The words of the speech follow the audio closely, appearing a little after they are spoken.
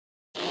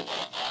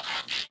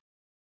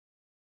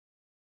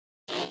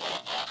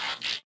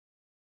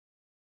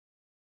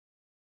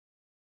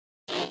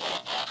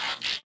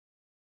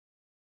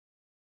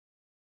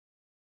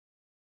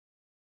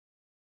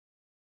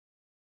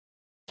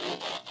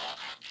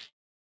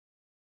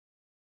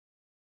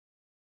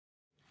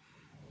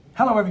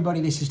Hello everybody,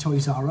 this is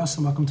Toys R Us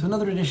and welcome to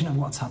another edition of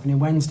What's Happening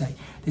Wednesday.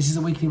 This is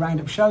a weekly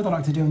roundup show that I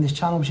like to do on this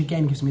channel, which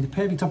again gives me the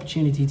perfect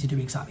opportunity to do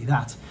exactly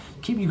that.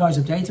 Keep you guys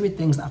updated with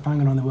things that are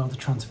going on in the world of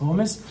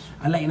Transformers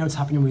and let you know what's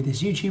happening with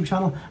this YouTube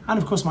channel and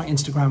of course my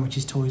Instagram, which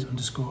is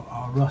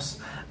Toys_R_Us.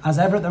 As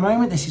ever at the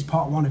moment, this is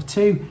part 1 of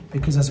 2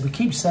 because as we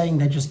keep saying,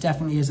 there just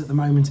definitely is at the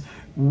moment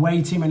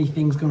way too many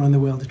things going on in the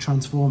world of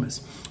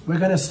Transformers. We're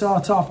going to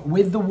start off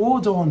with the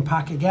War Dawn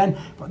pack again,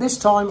 but this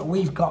time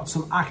we've got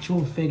some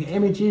actual figure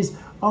images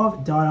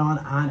of Dion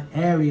and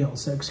Ariel.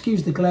 So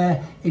excuse the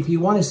glare. If you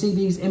want to see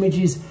these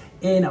images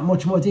in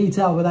much more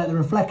detail without the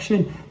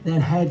reflection, then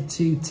head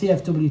to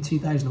TFW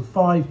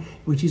 2005,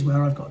 which is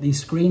where I've got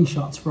these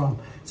screenshots from.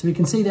 So we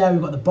can see there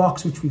we've got the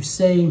box, which we've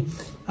seen.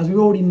 As we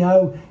already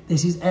know,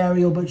 this is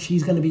Ariel, but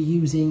she's going to be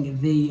using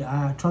the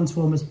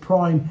Transformers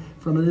Prime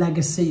from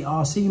Legacy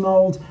RC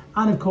mold.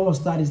 And of course,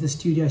 that is the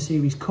Studio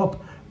Series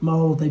Cup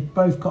mold. They've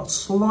both got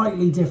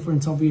slightly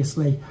different,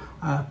 obviously,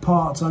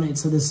 parts on it.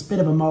 So there's a bit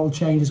of a mold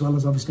change as well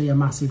as obviously a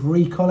massive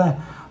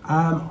recolor.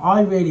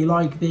 I really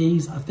like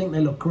these. I think they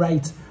look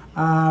great.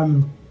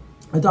 I'm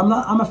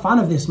a fan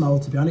of this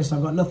mold, to be honest.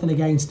 I've got nothing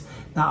against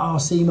that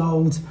RC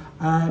mold.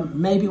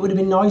 Maybe it would have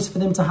been nice for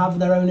them to have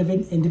their own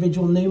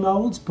individual new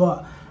molds,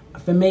 but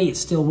for me it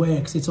still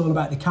works. It's all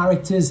about the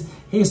characters.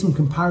 Here's some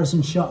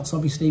comparison shots,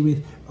 obviously,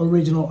 with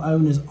original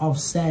owners of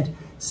said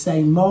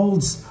same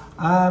molds.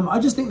 I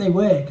just think they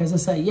work. As I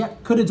say, yeah,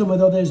 could have done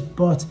with others,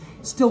 but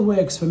still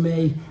works for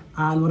me.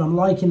 And what I'm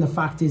liking the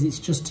fact is it's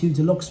just 2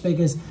 deluxe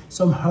figures,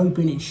 so I'm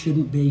hoping it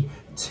shouldn't be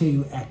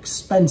too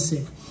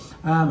expensive.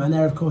 And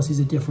there, of course, is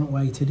a different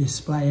way to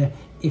display it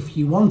if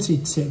you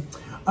wanted to.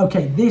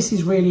 Okay, this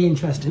is really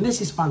interesting.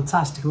 This is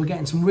fantastic. We're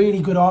getting some really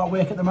good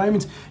artwork at the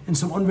moment and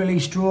some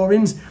unreleased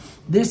drawings.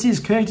 This is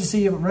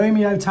courtesy of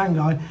Romeo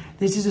Tangai.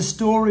 This is a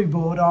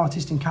storyboard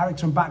artist and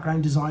character and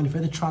background designer for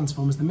the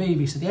Transformers, the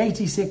movie. So the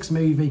 86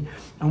 movie.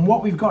 And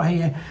what we've got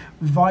here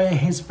via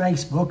his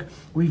Facebook,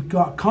 we've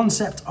got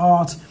concept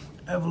art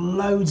of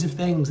loads of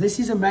things. This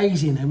is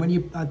amazing. And when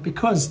you,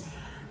 because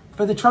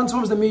for the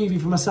Transformers, the movie,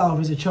 for myself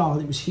as a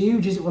child, it was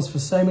huge as it was for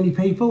so many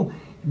people.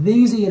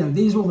 These are,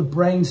 these are all the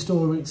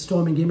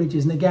brainstorming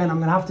images. And again, I'm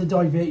going to have to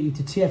divert you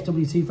to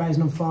TFW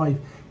 2005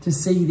 to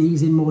see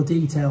these in more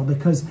detail,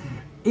 because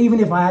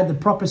even if I had the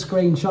proper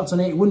screenshots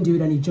on it, it wouldn't do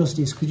it any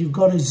justice, because you've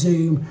got to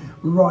zoom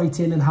right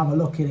in and have a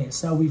look at it.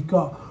 So we've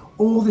got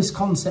all this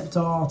concept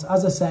art,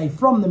 as I say,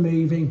 from the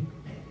movie.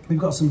 We've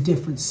got some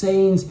different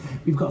scenes.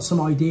 We've got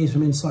some ideas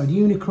from inside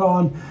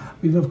Unicron.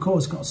 We've, of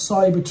course, got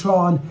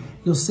Cybertron.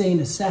 You'll see in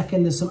a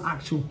second there's some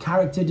actual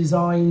character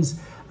designs.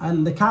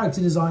 And the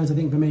character designs, I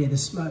think, for me, are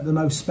the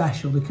most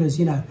special because,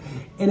 in a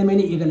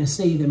minute you're going to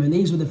see them. And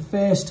these were the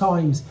first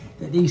times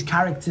that these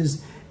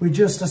characters were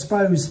just, I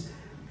suppose,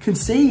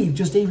 conceived,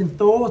 just even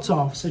thought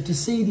of. So to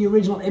see the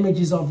original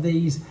images of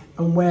these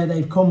and where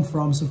they've come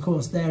from. So, of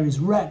course, there is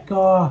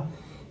Retgar.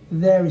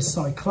 There is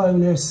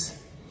Cyclonus.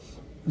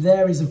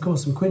 There is, of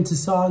course, some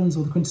Quintessons,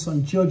 or the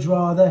Quintesson Judge,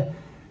 rather.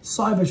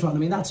 Cybertron, I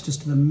mean, that's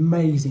just an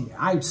amazing,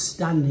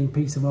 outstanding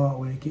piece of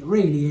artwork. It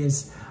really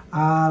is.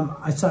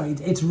 So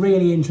it's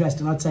really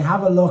interesting. I'd say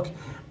have a look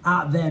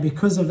at there.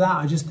 Because of that,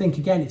 I just think,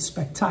 again, it's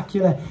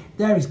spectacular.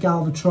 There is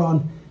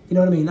Galvatron. You know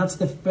what I mean? That's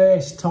the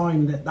first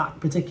time that that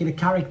particular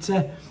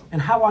character,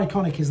 and how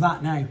iconic is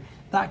that now?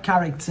 That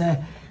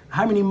character,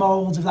 how many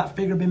molds of that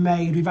figure have been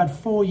made? We've had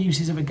 4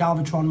 uses of a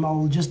Galvatron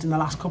mold just in the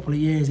last couple of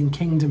years in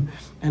Kingdom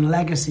and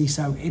Legacy.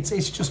 So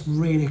it's just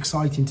really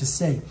exciting to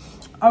see.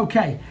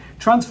 Okay,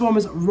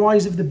 Transformers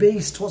Rise of the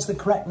Beast. What's the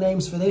correct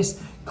names for this?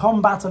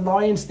 Combat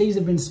Alliance. These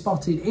have been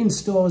spotted in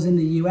stores in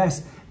the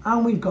US.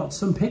 And we've got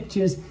some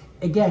pictures,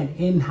 again,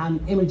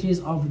 in-hand images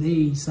of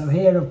these. So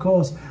here, of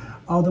course,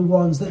 are the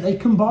ones that they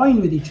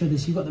combine with each other.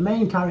 So you've got the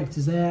main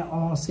characters there,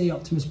 RC,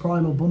 Optimus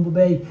Prime or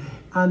Bumblebee.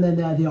 And then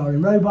there they are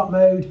in robot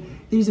mode.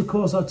 These, of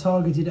course, are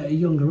targeted at a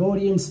younger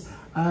audience.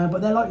 But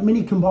they're like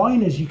mini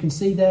combiners, you can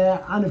see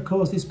there. And, of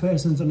course, this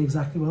person's done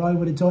exactly what I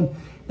would have done.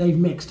 They've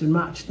mixed and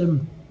matched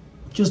them,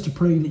 just to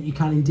prove that you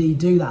can indeed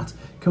do that,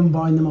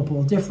 combine them up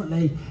all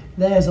differently.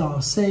 There's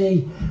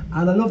RC,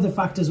 and I love the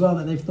fact as well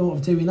that they've thought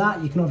of doing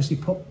that. You can obviously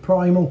put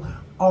Primal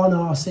on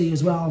RC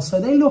as well,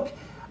 so they look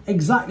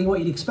exactly what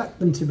you'd expect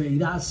them to be.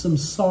 That's some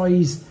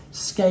size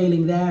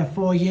scaling there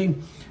for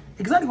you.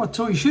 Exactly what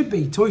toys should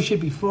be. Toys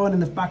should be fun,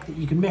 and the fact that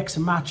you can mix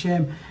and match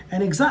them,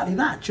 and exactly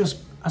that, just,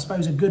 I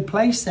suppose, a good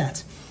play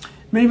set.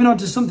 Moving on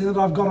to something that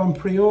I've got on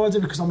pre-order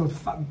because I'm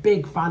a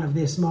big fan of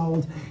this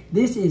mold.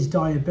 This is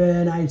Dire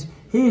Burnout.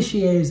 Here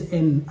she is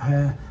in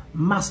her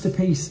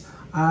masterpiece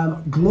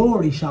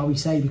glory, shall we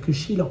say, because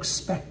she looks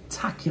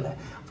spectacular.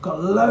 I've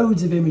got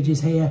loads of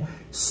images here,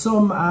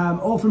 some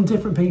all from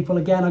different people.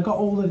 Again, I got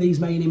all of these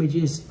main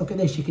images. Look at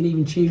this, you can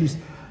even choose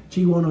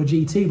G1 or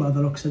G2 by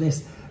the looks of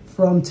this,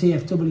 from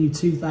TFW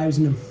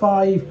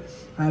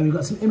 2005. We've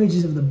got some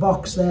images of the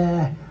box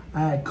there.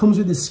 It comes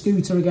with the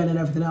scooter again and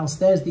everything else.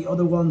 There's the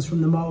other ones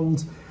from the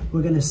mold.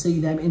 We're going to see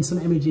them in some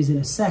images in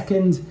a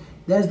second.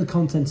 There's the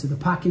contents of the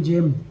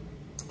packaging.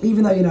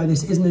 Even though,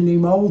 this isn't a new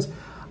mold,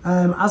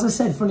 As I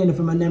said, funny enough,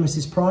 in my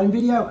Nemesis Prime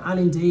video, and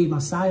indeed my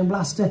Sound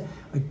Blaster,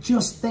 I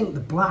just think the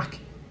black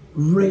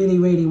really,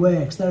 really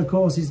works. There, of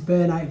course, is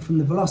Burnout from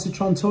the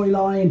Velocitron toy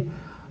line.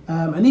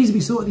 And these would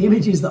be sort of the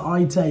images that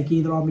I take,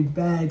 either on my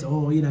bed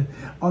or, you know,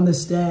 on the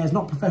stairs.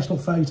 Not professional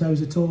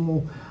photos at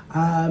all,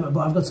 but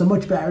I've got some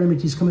much better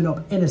images coming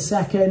up in a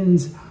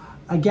second.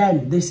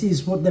 Again, this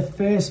is what the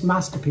first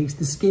masterpiece,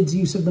 the skids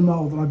use of the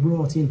mould that I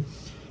brought in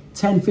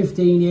 10,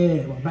 15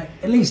 years, well, about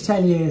at least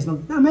 10 years, no,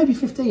 maybe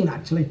 15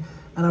 actually.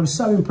 And I was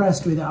so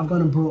impressed with it, I've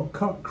gone and brought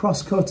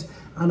cross-cut,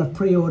 and I've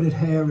pre-ordered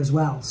her as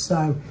well.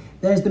 So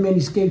there's the mini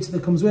scooter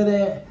that comes with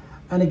it.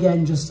 And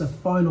again, just a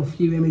final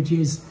few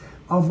images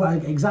of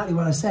exactly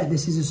what I said.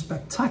 This is a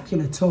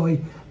spectacular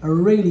toy, a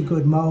really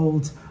good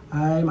mould.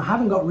 I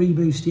haven't got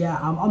Reboost yet.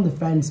 I'm on the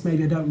fence.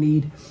 Maybe I don't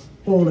need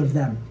all of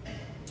them.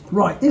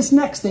 Right, this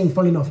next thing,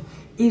 funny enough,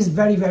 is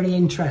very, very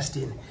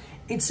interesting.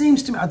 It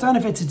seems to me, I don't know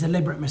if it's a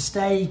deliberate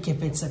mistake,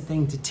 if it's a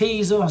thing to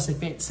tease us,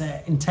 if it's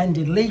an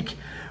intended leak.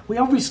 We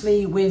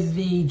obviously, with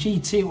the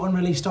G2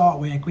 unreleased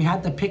artwork, we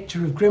had the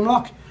picture of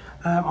Grimlock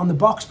on the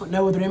box, but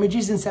no other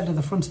images instead of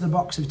the front of the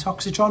box of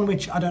Toxitron,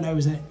 which I don't know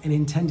is an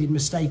intended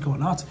mistake or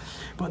not.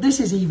 But this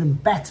is even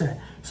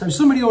better. So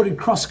somebody ordered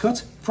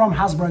crosscut from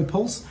Hasbro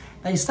Pulse.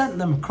 They sent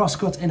them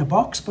crosscut in a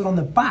box, but on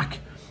the back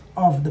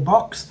of the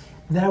box,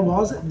 there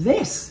was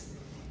this.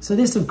 So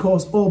this, of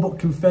course, all but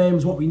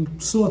confirms what we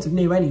sort of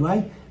knew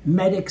anyway.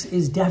 Medix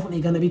is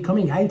definitely going to be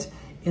coming out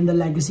in the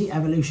Legacy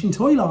Evolution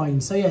toy line.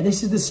 So yeah,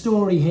 this is the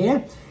story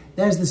here.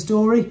 There's the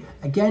story,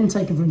 again,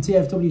 taken from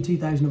TFW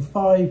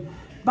 2005.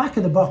 Back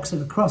of the box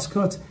of a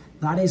crosscut,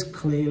 that is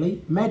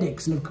clearly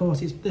Medix. And of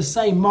course, it's the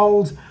same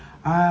mould.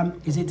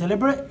 Is it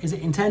deliberate? Is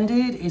it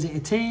intended? Is it a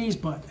tease?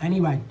 But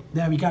anyway,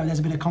 there we go. There's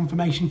a bit of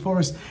confirmation for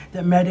us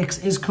that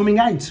Medix is coming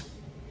out.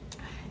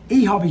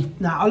 Ehobby.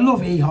 Now, I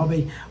love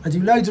Ehobby. I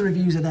do loads of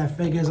reviews of their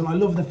figures, and I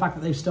love the fact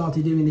that they've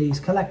started doing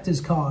these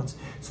collector's cards.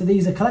 So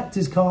these are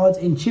collector's cards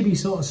in chibi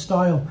sort of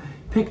style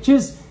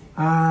pictures,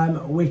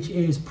 which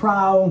is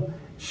Prowl,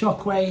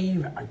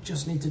 Shockwave. I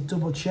just need to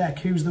double check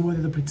who's the one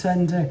of the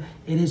Pretender.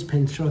 It is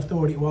Pincher, I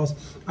thought it was.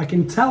 I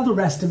can tell the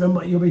rest of them,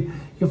 but you'll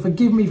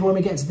forgive me for when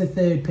we get to the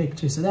third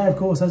picture. So there, of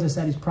course, as I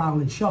said, is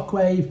Prowl and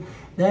Shockwave.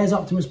 There's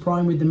Optimus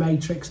Prime with the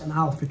Matrix and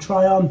Alpha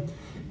Trion.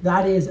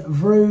 That is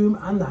Vroom,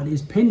 and that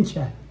is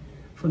Pincher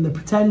from the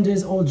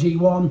Pretenders, all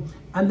G1.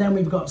 And then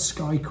we've got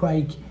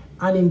Skyquake,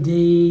 and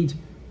indeed,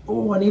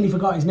 oh, I nearly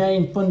forgot his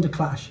name,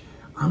 Thunderclash.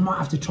 I might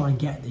have to try and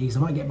get these. I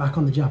might get back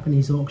on the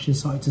Japanese auction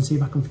sites and see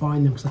if I can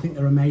find them, because I think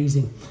they're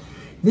amazing.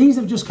 These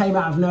have just came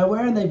out of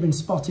nowhere and they've been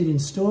spotted in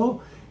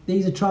store.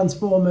 These are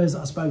Transformers,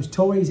 I suppose,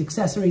 toys,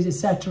 accessories,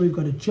 etc. We've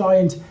got a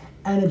giant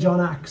energon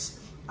axe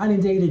and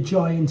indeed a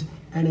giant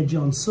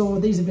energon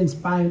sword. These have been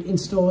found in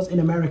stores in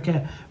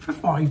America for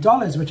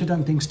 $5, which I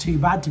don't think is too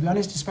bad, to be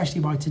honest,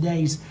 especially by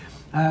today's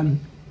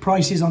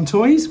prices on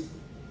toys.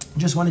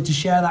 Just wanted to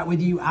share that with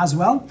you as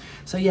well.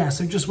 So yeah,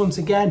 so just once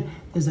again,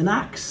 there's an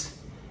axe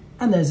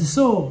and there's a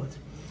sword.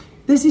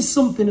 This is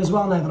something as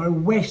well now that I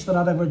wish that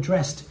I'd ever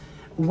addressed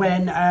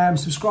when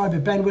subscriber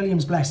Ben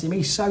Williams, bless him,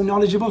 he's so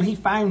knowledgeable. He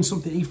found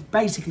something, he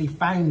basically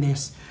found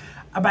this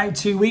about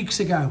 2 weeks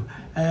ago.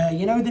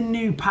 You know, the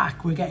new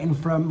pack we're getting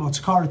from, well,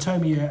 Takara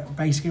Tomy are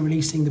basically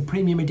releasing the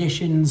premium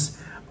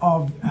editions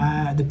of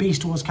the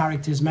Beast Wars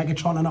characters,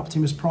 Megatron and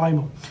Optimus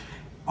Primal.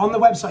 On the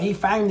website, he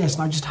found this,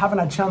 and I just haven't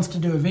had a chance to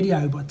do a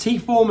video, but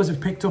T-Formers have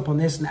picked up on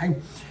this now,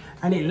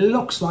 and it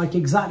looks like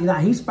exactly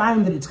that. He's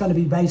found that it's going to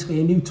be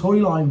basically a new toy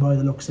line by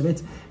the looks of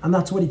it, and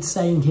that's what it's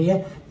saying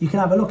here. You can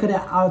have a look at it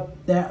out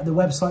there, the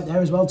website there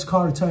as well,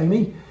 Takara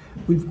Tomy.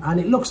 And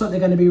it looks like they're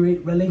going to be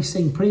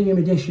releasing premium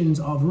editions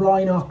of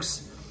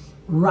Rhinox,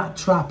 Rat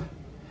Trap,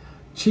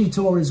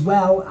 Cheetor, as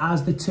well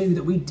as the two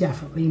that we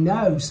definitely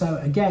know. So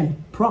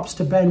again, props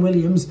to Ben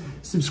Williams,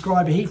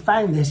 subscriber. He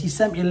found this, he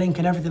sent me a link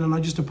and everything, and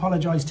I just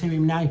apologise to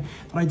him now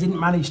that I didn't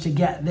manage to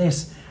get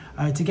this,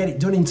 to get it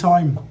done in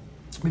time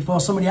before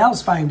somebody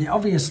else found it,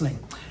 obviously.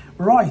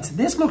 Right,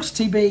 this looks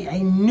to be a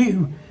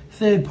new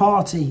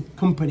third-party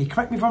company.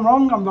 Correct me if I'm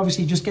wrong, I'm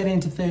obviously just getting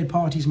into third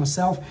parties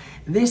myself.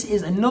 This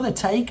is another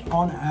take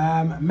on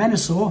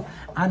Menasor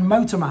and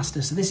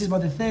Motormaster. So this is by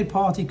the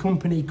third-party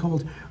company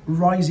called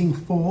Rising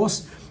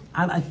Force,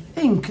 and I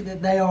think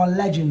that they are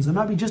legends. They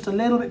might be just a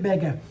little bit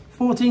bigger,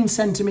 14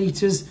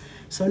 centimeters.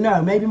 So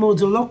no, maybe more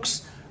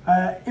deluxe.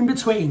 In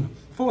between,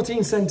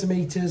 14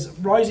 centimeters,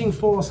 Rising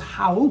Force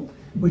Howl,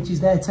 which is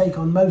their take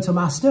on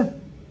Motormaster.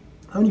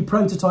 Only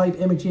prototype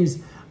images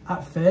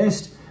at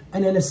first.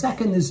 And in a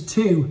second, there's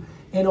two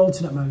in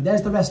alternate mode.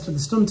 There's the rest of the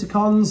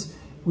Stunticons,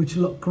 which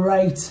look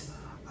great.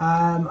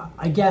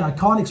 Again, I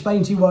can't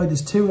explain to you why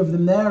there's two of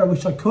them there. I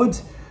wish I could.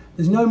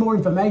 There's no more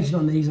information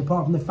on these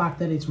apart from the fact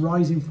that it's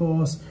Rising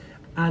Force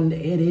and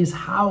it is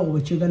Howl,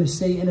 which you're going to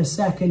see in a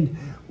second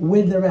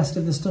with the rest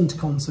of the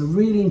Stunticons. So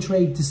really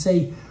intrigued to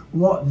see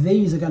what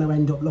these are going to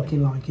end up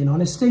looking like, in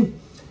honesty.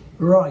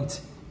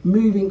 Right,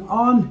 moving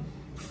on.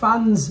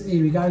 Fans,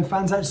 here we go,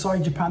 fans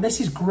outside Japan.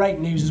 This is great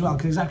news as well,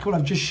 because exactly what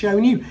I've just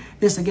shown you.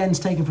 This again is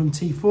taken from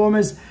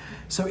T-Formers.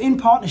 So in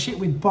partnership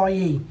with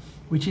Bai,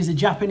 which is a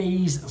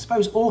Japanese, I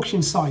suppose,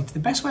 auction site. The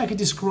best way I could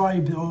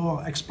describe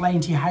or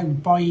explain to you how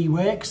Buy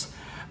works,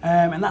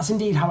 and that's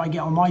indeed how I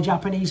get on my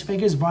Japanese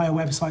figures, via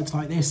websites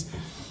like this.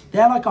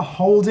 They're like a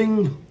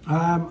holding,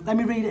 let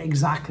me read it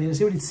exactly, let's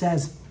see what it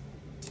says.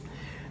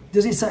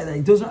 Does it say that?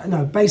 It doesn't,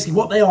 no, basically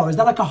what they are is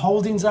they're like a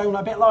holding zone,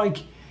 a bit like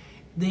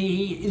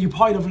your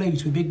pile of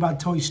loot with Big Bad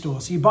Toy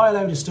Store. So you buy a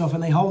load of stuff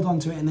and they hold on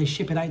to it and they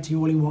ship it out to you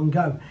all in one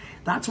go.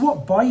 That's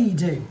what Buy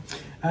do.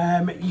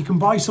 You can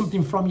buy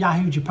something from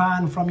Yahoo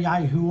Japan, from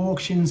Yahoo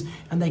Auctions,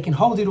 and they can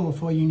hold it all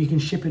for you and you can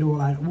ship it all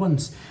out at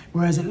once.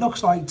 Whereas it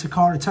looks like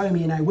Takara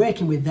Tomy are now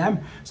working with them.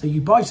 So you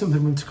buy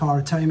something from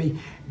Takara Tomy,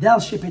 they'll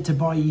ship it to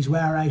Buy's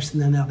warehouse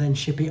and then they'll then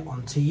ship it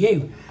on to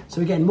you.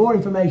 So again, more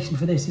information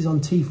for this is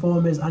on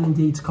T-Formers and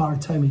indeed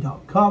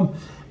takaratomy.com.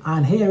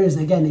 And here is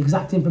again the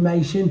exact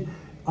information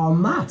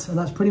on that. And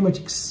that's pretty much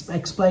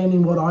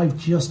explaining what I've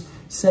just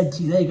said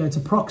to you. There you go, it's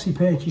a proxy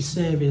purchase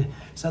service,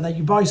 so that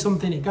you buy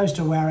something, it goes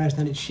to a warehouse,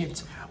 then it's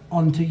shipped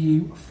onto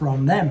you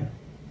from them.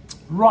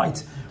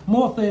 Right,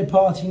 more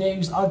third-party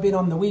news. I've been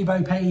on the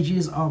Weibo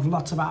pages of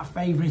lots of our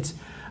favourite,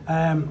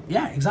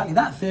 yeah, exactly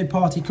that,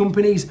 third-party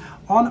companies.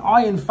 On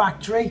Iron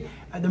Factory,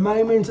 at the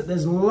moment,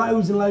 there's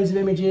loads and loads of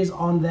images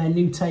on their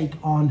new take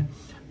on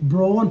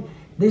Brawn.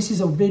 This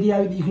is a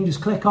video that you can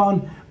just click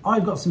on.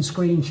 I've got some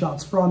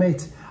screenshots from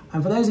it.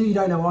 And for those of you who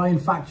don't know Iron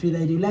Factory,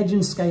 they do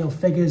legend scale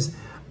figures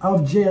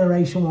of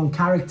Generation 1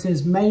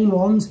 characters, main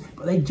ones,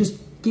 but they just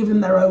give them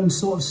their own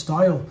sort of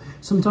style.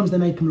 Sometimes they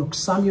make them look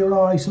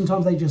samurai,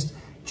 sometimes they just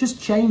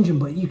change them,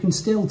 but you can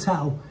still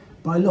tell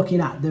by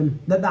looking at them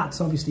that that's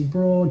obviously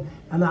Brawn,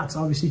 and that's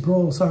obviously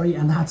Brawl, sorry,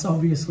 and that's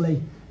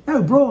obviously,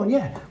 no, Brawn,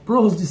 yeah,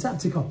 Brawl's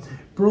Decepticon.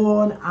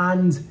 Brawn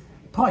and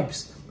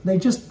Pipes. They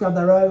just have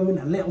their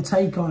own little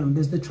take on them.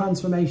 There's the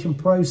transformation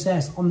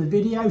process on the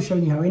video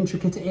showing you how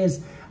intricate it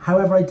is.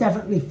 However, I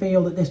definitely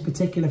feel that this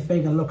particular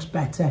figure looks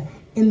better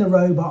in the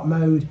robot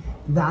mode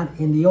than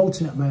in the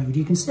alternate mode.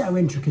 You can see how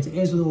intricate it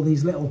is with all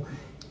these little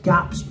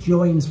gaps,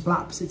 joins,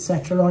 flaps,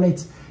 etc. on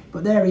it.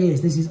 But there he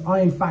is. This is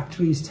Iron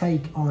Factory's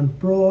take on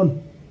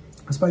Brawn.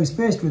 I suppose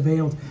first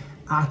revealed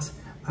at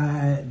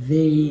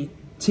the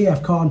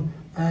TFCon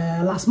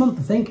last month,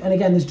 I think. And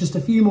again, there's just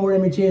a few more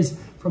images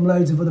from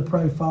loads of other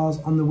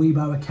profiles on the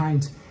Weibo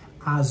account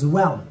as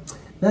well.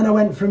 Then I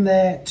went from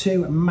there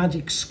to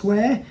Magic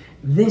Square.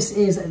 This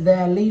is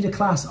their leader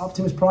class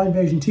Optimus Prime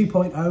version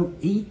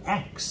 2.0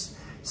 EX.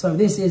 So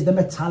this is the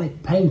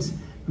metallic paint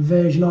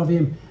version of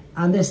him.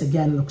 And this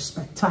again looks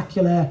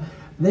spectacular.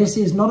 This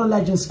is not a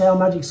legend scale.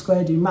 Magic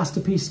Square do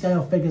masterpiece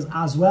scale figures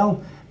as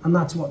well. And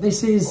that's what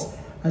this is.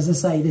 As I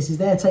say, this is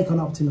their take on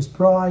Optimus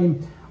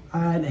Prime.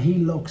 And he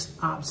looks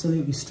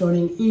absolutely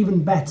stunning.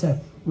 Even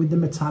better with the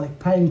metallic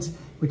paint,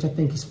 which I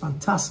think is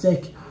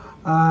fantastic.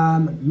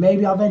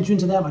 Maybe I'll venture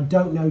into them. I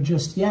don't know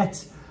just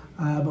yet.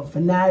 But for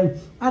now,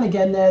 and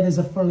again there's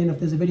a, funnily enough,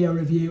 there's a video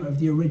review of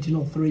the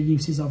original 3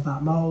 uses of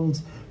that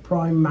mould,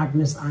 Prime,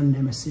 Magnus and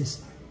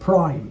Nemesis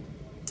Prime.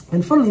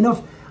 And funnily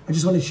enough, I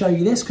just want to show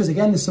you this because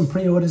again there's some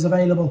pre-orders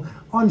available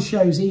on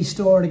Show's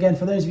e-store. And again,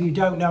 for those of you who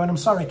don't know, and I'm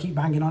sorry I keep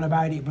banging on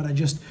about it, but I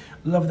just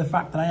love the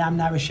fact that I am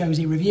now a Show's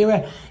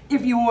e-reviewer.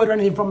 If you order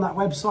anything from that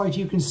website,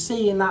 you can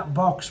see in that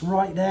box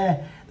right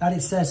there that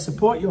it says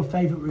support your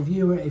favourite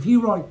reviewer. If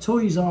you write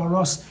Toys R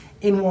Us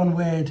in one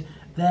word,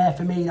 there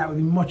for me, that would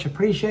be much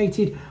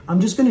appreciated.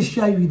 I'm just going to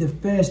show you the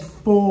first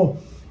 4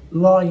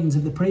 lines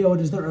of the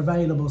pre-orders that are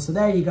available. So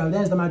there you go,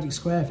 there's the Magic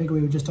Square figure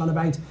we were just on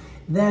about.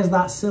 There's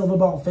that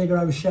Silverbolt figure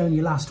I was showing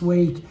you last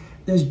week.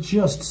 There's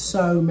just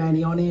so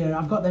many on here.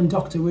 I've got them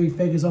Doctor Who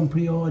figures on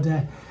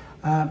pre-order,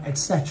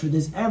 etc.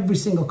 There's every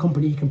single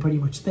company you can pretty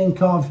much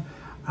think of.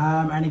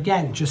 And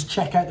again, just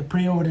check out the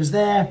pre-orders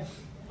there.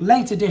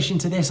 Late addition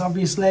to this,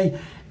 obviously.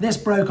 This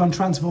broke on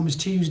Transformers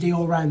Tuesday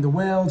all around the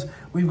world.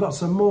 We've got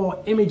some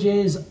more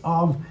images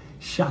of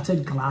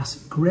Shattered Glass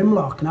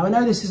Grimlock. Now, I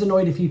know this has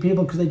annoyed a few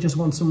people because they just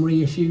want some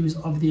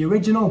reissues of the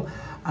original,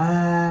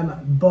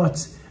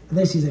 but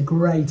this is a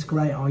great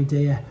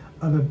idea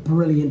of a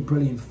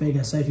brilliant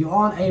figure. So if you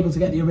aren't able to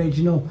get the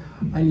original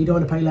and you don't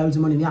want to pay loads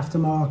of money in the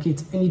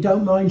aftermarket and you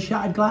don't mind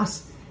Shattered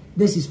Glass,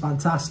 this is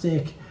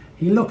fantastic.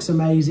 He looks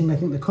amazing. I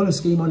think the colour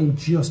scheme on him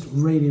just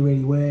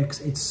really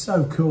works. It's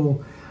so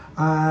cool.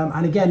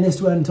 And again,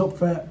 this went up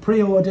for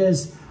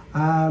pre-orders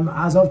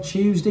as of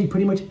Tuesday,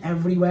 pretty much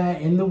everywhere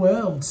in the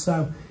world.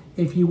 So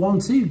if you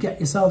want to, get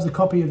yourselves a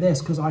copy of this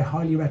because I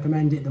highly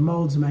recommend it. The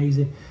mould's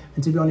amazing.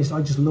 And to be honest,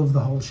 I just love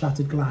the whole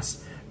Shattered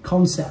Glass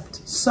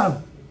concept.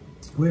 So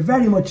we're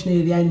very much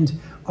near the end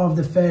of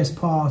the first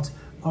part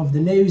of the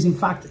news. In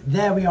fact,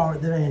 there we are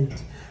at the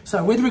end.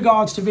 So with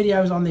regards to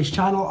videos on this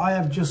channel, I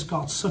have just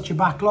got such a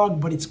backlog,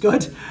 but it's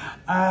good.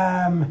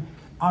 I'm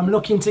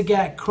looking to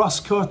get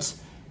Crosscut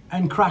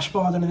and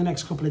Crashbar done in the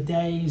next couple of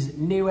days.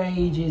 New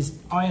Age is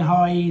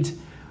Ironhide.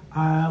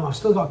 I've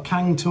still got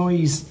Kang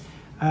Toys,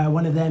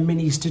 one of their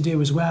minis to do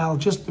as well.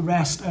 Just the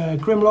rest,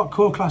 Grimlock,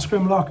 Core Class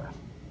Grimlock,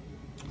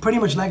 pretty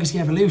much Legacy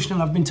Evolution.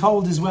 And I've been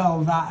told as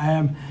well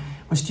that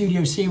my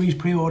Studio Series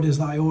pre-orders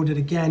that I ordered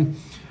again,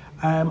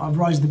 I've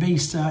Rise of the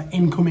Beast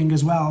incoming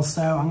as well,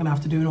 so I'm going to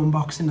have to do an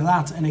unboxing of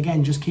that, and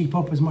again, just keep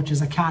up as much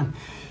as I can.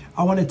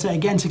 I wanted to,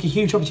 again, take a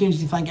huge opportunity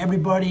to thank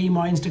everybody.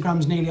 My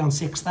Instagram's nearly on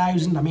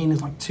 6,000. I mean,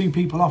 there's like 2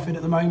 people off it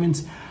at the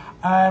moment.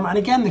 And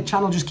again, the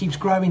channel just keeps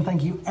growing.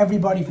 Thank you,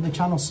 everybody, for the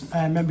channel's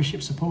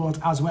membership support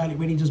as well. It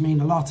really does mean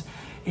a lot.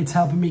 It's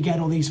helping me get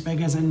all these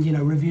figures and, you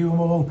know, review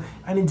them all.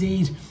 And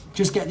indeed,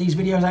 just get these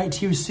videos out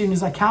to you as soon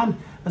as I can,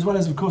 as well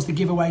as, of course, the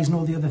giveaways and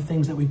all the other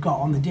things that we've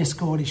got on the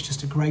Discord. It's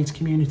just a great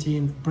community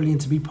and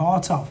brilliant to be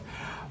part of.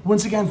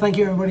 Once again, thank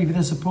you, everybody, for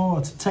the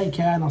support. Take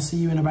care, and I'll see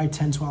you in about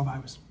 10-12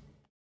 hours.